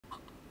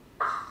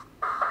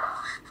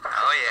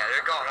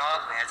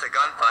it's a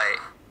gunfight.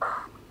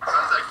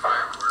 Sounds like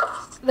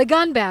fireworks. The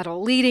gun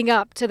battle leading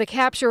up to the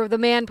capture of the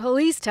man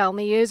police tell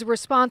me is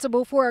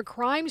responsible for a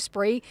crime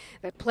spree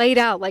that played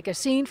out like a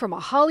scene from a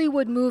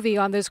Hollywood movie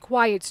on this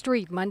quiet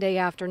street Monday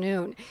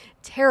afternoon.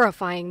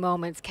 Terrifying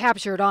moments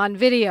captured on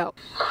video.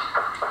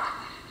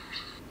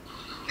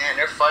 Man,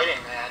 they're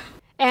fighting, man.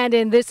 And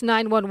in this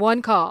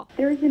 911 call,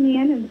 there's a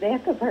man in the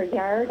back of our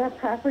yard, our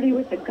property,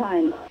 with a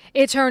gun.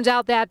 It turns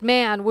out that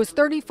man was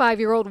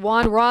 35-year-old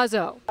Juan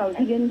Razzo. Oh,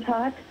 he didn't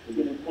talk?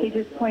 He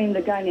just pointed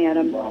the gun at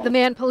him. The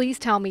man police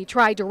tell me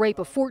tried to rape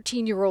a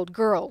 14-year-old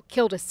girl,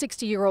 killed a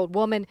 60-year-old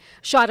woman,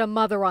 shot a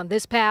mother on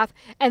this path,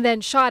 and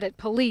then shot at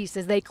police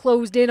as they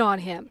closed in on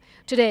him.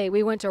 Today,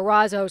 we went to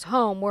Razzo's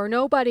home where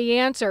nobody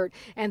answered,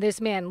 and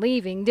this man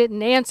leaving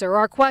didn't answer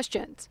our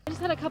questions. I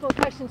just had a couple of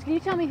questions. Can you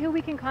tell me who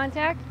we can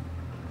contact?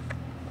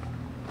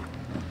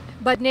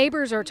 But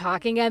neighbors are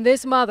talking, and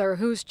this mother,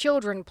 whose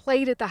children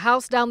played at the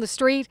house down the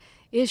street,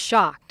 is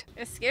shocked.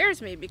 It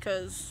scares me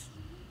because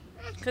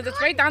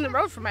it's right down the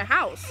road from my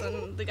house,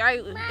 and the guy,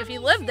 if he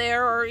lived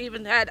there or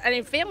even had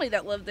any family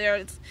that lived there,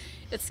 it's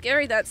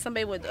scary that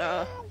somebody would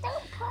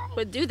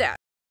do that.